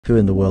Who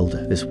in the world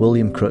is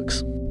William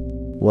Crookes?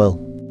 Well,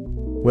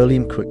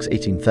 William Crookes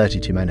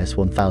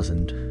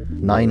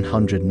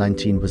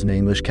 (1830––1919) was an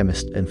English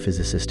chemist and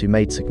physicist who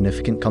made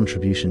significant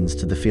contributions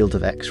to the field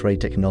of X-ray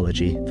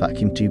technology,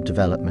 vacuum tube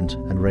development,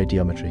 and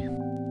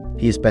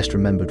radiometry. He is best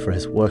remembered for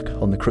his work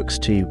on the Crookes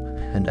tube,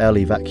 an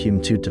early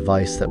vacuum tube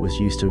device that was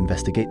used to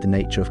investigate the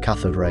nature of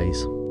cathode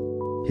rays.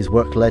 His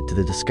work led to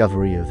the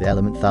discovery of the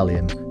element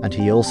thallium, and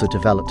he also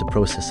developed a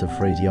process of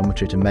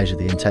radiometry to measure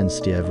the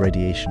intensity of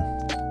radiation.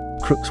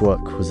 Crookes'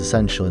 work was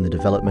essential in the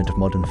development of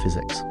modern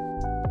physics.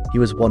 He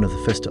was one of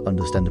the first to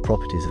understand the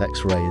properties of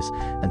X-rays,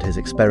 and his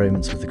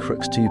experiments with the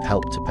Crookes tube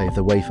helped to pave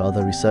the way for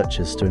other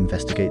researchers to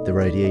investigate the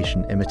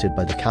radiation emitted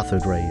by the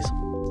cathode rays.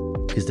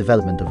 His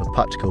development of a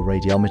practical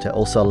radiometer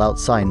also allowed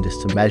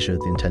scientists to measure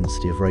the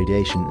intensity of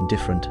radiation in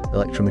different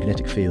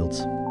electromagnetic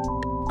fields.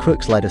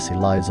 Crookes' legacy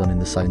lives on in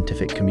the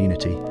scientific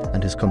community,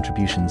 and his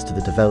contributions to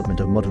the development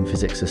of modern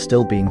physics are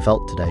still being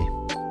felt today.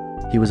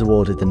 He was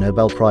awarded the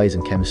Nobel Prize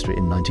in Chemistry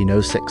in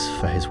 1906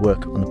 for his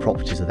work on the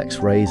properties of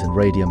X-rays and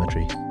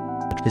radiometry.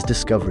 His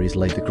discoveries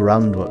laid the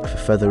groundwork for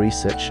further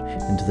research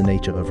into the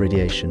nature of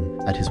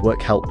radiation, and his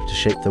work helped to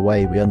shape the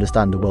way we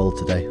understand the world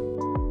today.